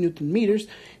units as Newton meters.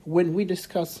 When we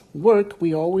discuss work,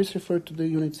 we always refer to the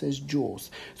units as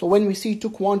joules. So when we see two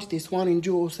quantities, one in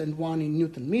joules and one in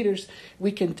Newton meters,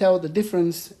 we can tell the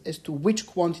difference as to which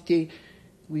quantity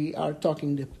we are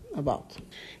talking about.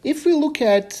 If we look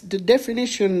at the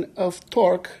definition of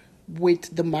torque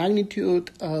with the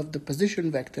magnitude of the position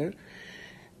vector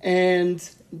and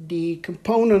the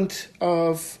component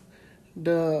of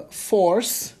the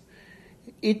force,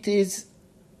 it is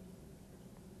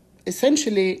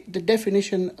essentially the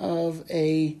definition of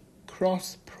a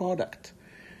cross product.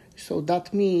 So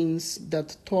that means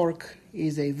that torque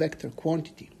is a vector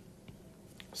quantity.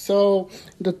 So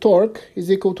the torque is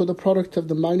equal to the product of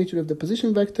the magnitude of the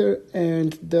position vector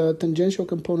and the tangential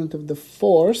component of the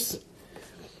force.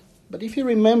 But if you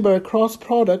remember, a cross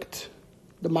product,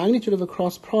 the magnitude of a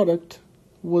cross product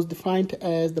was defined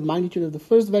as the magnitude of the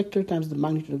first vector times the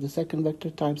magnitude of the second vector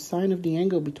times sine of the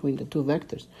angle between the two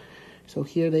vectors. So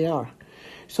here they are.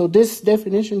 So this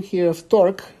definition here of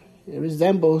torque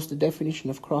resembles the definition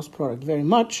of cross product very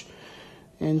much.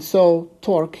 And so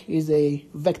torque is a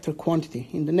vector quantity.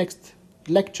 In the next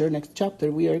lecture, next chapter,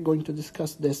 we are going to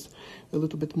discuss this a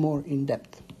little bit more in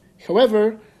depth.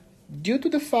 However, due to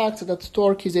the fact that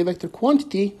torque is a vector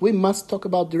quantity, we must talk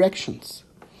about directions.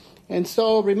 And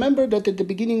so remember that at the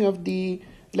beginning of the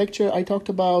lecture, I talked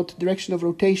about direction of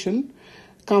rotation,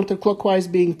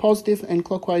 counterclockwise being positive and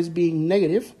clockwise being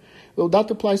negative. Well,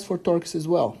 that applies for torques as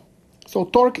well. So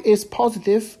torque is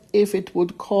positive if it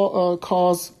would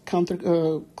cause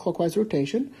counterclockwise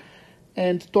rotation,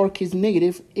 and torque is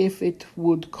negative if it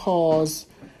would cause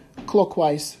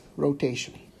clockwise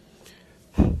rotation.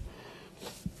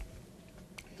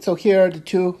 So here are the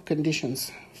two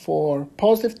conditions for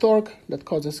positive torque that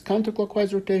causes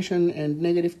counterclockwise rotation and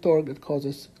negative torque that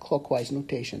causes clockwise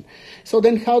rotation. So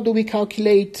then how do we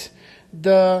calculate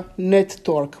the net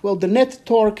torque? Well, the net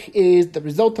torque is the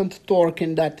resultant torque,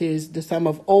 and that is the sum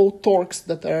of all torques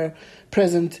that are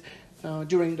present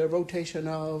during the rotation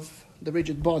of the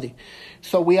rigid body.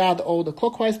 So we add all the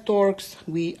clockwise torques,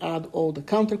 we add all the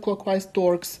counterclockwise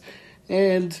torques,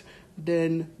 and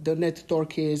then the net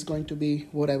torque is going to be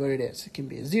whatever it is. It can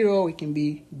be a zero, it can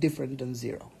be different than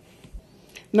zero.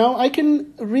 Now I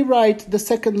can rewrite the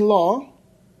second law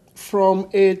from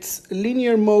its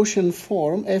linear motion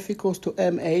form, F equals to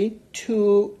ma,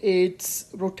 to its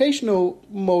rotational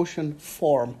motion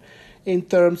form in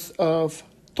terms of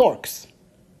torques.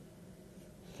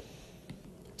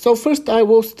 So first I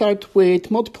will start with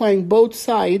multiplying both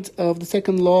sides of the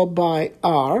second law by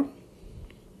r,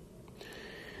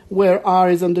 where r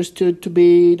is understood to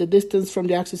be the distance from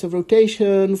the axis of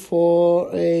rotation for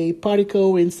a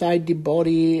particle inside the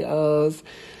body of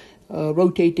a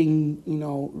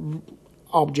rotating,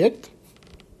 object.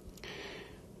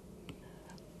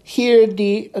 Here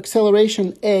the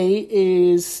acceleration a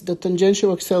is the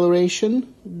tangential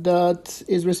acceleration that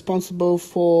is responsible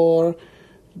for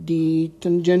the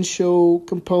tangential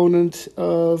component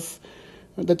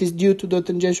that is due to the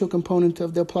tangential component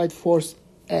of the applied force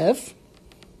F.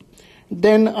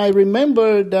 Then I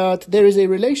remember that there is a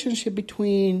relationship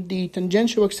between the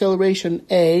tangential acceleration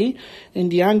A and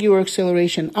the angular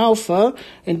acceleration alpha,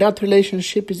 and that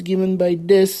relationship is given by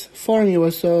this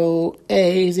formula. So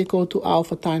A is equal to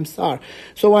alpha times R.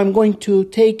 So I'm going to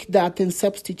take that and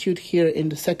substitute here in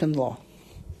the second law.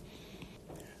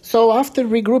 So after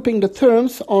regrouping the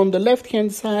terms, on the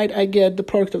left-hand side, I get the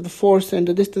product of the force and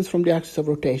the distance from the axis of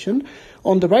rotation.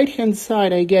 On the right-hand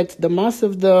side, I get the mass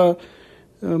of the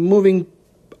moving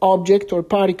object or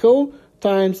particle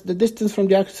times the distance from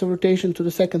the axis of rotation to the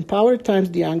second power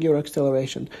times the angular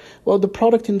acceleration. Well, the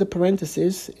product in the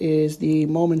parentheses is the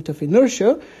moment of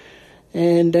inertia,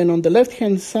 and then on the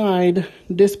left-hand side,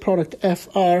 this product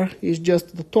Fr is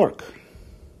just the torque.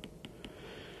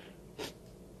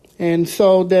 And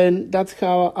so then that's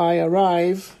how I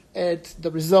arrive at the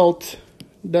result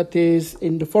that is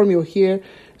in the formula here.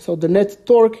 So the net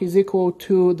torque is equal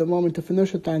to the moment of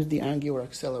inertia times the angular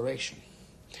acceleration.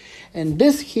 And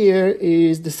this here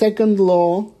is the second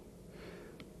law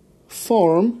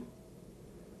form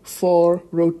for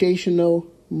rotational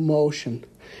motion.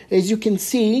 As you can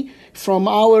see from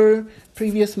our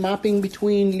previous mapping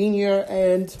between linear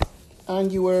and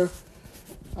angular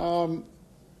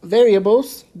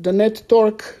variables, the net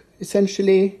torque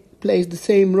essentially plays the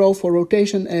same role for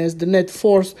rotation as the net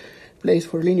force plays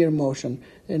for linear motion.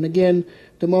 And again,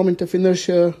 the moment of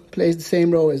inertia plays the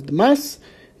same role as the mass,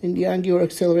 and the angular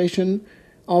acceleration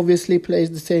obviously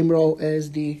plays the same role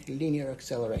as the linear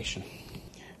acceleration.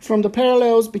 From the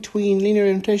parallels between linear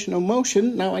and rotational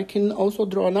motion, now I can also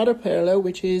draw another parallel,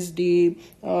 which is the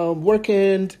work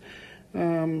and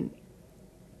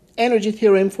energy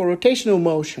theorem for rotational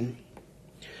motion.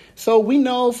 So we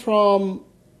know from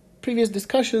previous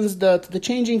discussions that the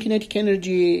change in kinetic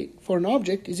energy for an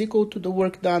object is equal to the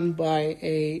work done by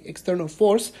an external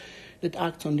force that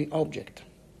acts on the object.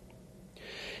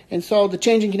 And so the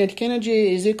change in kinetic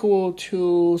energy is equal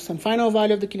to some final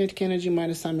value of the kinetic energy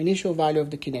minus some initial value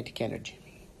of the kinetic energy.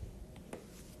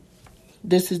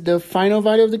 This is the final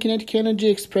value of the kinetic energy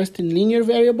expressed in linear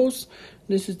variables.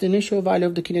 This is the initial value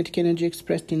of the kinetic energy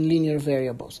expressed in linear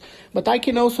variables. But I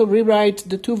can also rewrite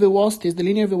the two velocities, the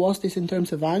linear velocities, in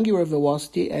terms of angular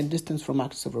velocity and distance from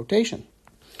axis of rotation.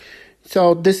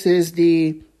 So this is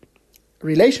the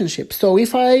relationship. So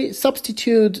if I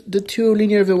substitute the two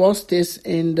linear velocities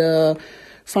in the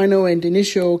final and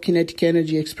initial kinetic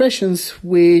energy expressions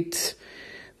with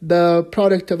the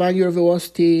product of angular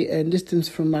velocity and distance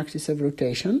from axis of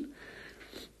rotation,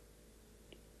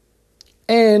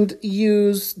 and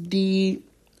use the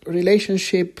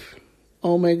relationship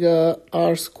omega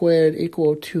r squared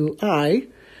equal to I,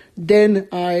 then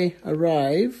I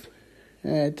arrive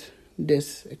at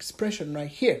this expression right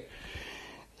here.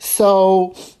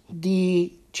 So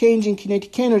the change in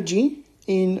kinetic energy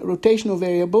in rotational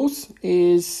variables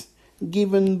is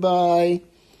given by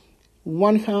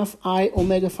 1/2 I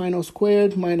omega final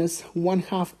squared minus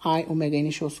 1/2 I omega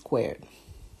initial squared.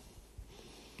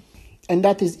 And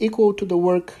that is equal to the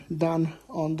work done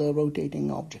on the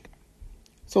rotating object.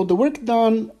 So the work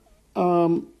done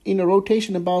in a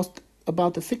rotation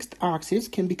about a fixed axis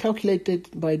can be calculated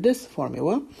by this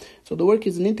formula. So the work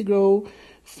is an integral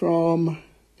from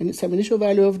some initial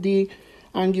value of the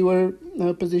angular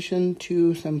position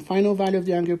to some final value of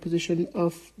the angular position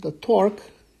of the torque,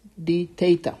 d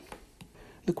theta.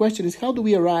 The question is, how do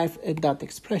we arrive at that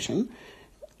expression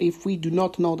if we do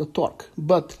not know the torque,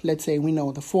 but let's say we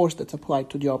know the force that's applied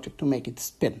to the object to make it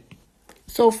spin?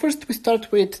 So first we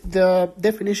start with the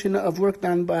definition of work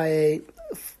done by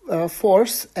a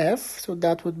force F. So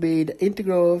that would be the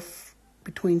integral of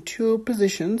between two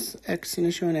positions, x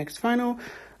initial and x final,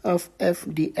 of f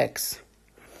dx.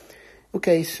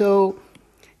 Okay, so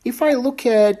if I look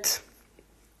at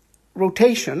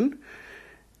rotation,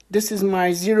 this is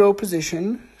my zero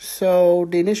position, so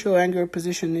the initial angular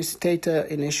position is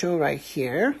theta initial right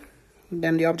here.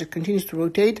 Then the object continues to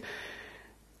rotate.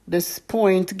 This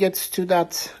point gets to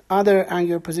that other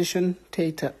angular position,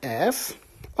 theta f.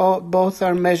 Both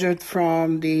are measured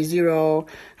from the zero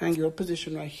angular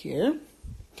position right here.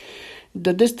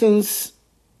 The distance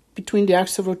between the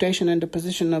axis of rotation and the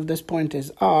position of this point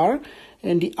is r,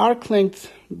 and the arc length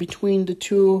between the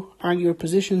two angular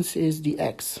positions is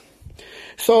dx.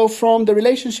 So from the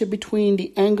relationship between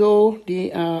the angle,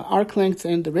 the arc length,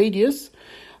 and the radius,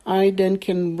 I then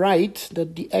can write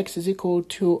that dx is equal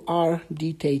to r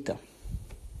d theta.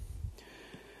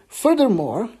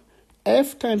 Furthermore,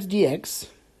 f times dx,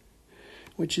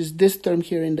 which is this term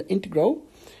here in the integral,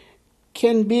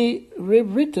 can be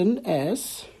rewritten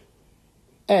as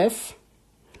f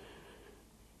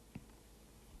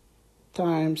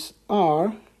times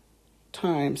r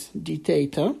times d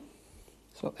theta.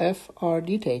 So f r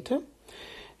d theta.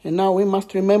 And now we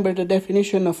must remember the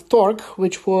definition of torque,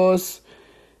 which was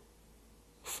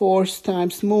force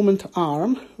times moment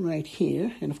arm right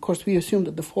here. And of course we assume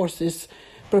that the force is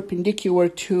perpendicular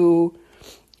to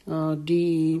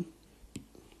the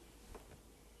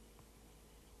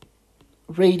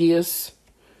radius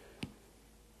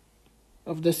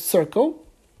of this circle.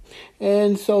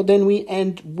 And so then we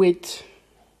end with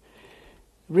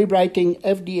rewriting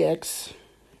f dx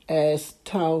as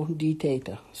tau d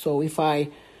theta. So if I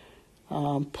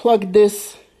plug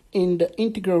this in the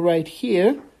integral right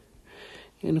here,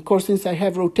 and of course since I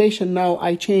have rotation now,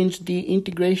 I change the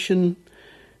integration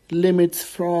limits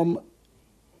from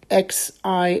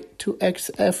xi to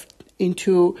xf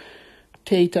into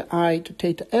theta I to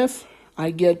theta f,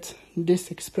 I get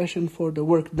this expression for the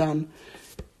work done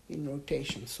in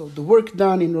rotation. So the work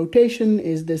done in rotation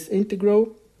is this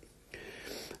integral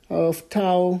of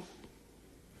tau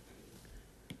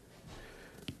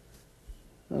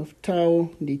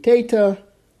d theta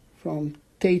from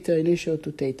theta initial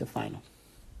to theta final.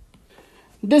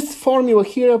 This formula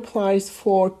here applies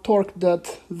for torque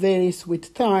that varies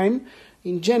with time.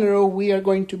 In general, we are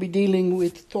going to be dealing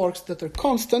with torques that are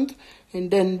constant, and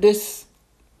then this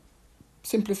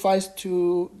simplifies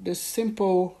to this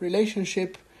simple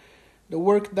relationship: the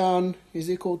work done is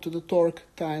equal to the torque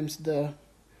times the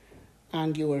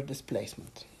angular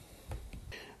displacement.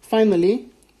 Finally,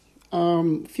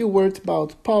 few words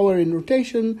about power in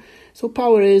rotation. So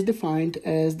power is defined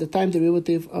as the time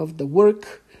derivative of the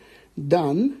work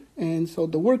done. And so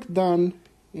the work done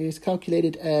is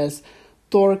calculated as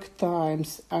torque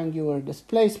times angular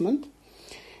displacement.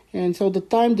 And so the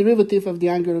time derivative of the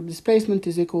angular displacement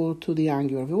is equal to the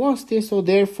angular velocity. So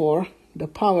therefore, the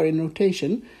power in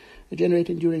rotation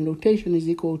generated during rotation is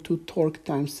equal to torque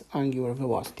times angular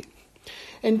velocity.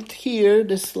 And here,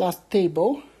 this last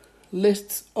table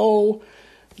lists all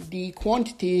the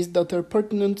quantities that are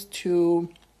pertinent to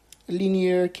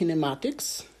linear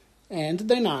kinematics and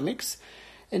dynamics,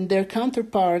 and their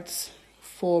counterparts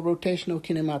for rotational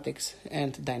kinematics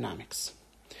and dynamics.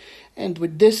 And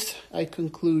with this, I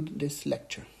conclude this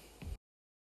lecture.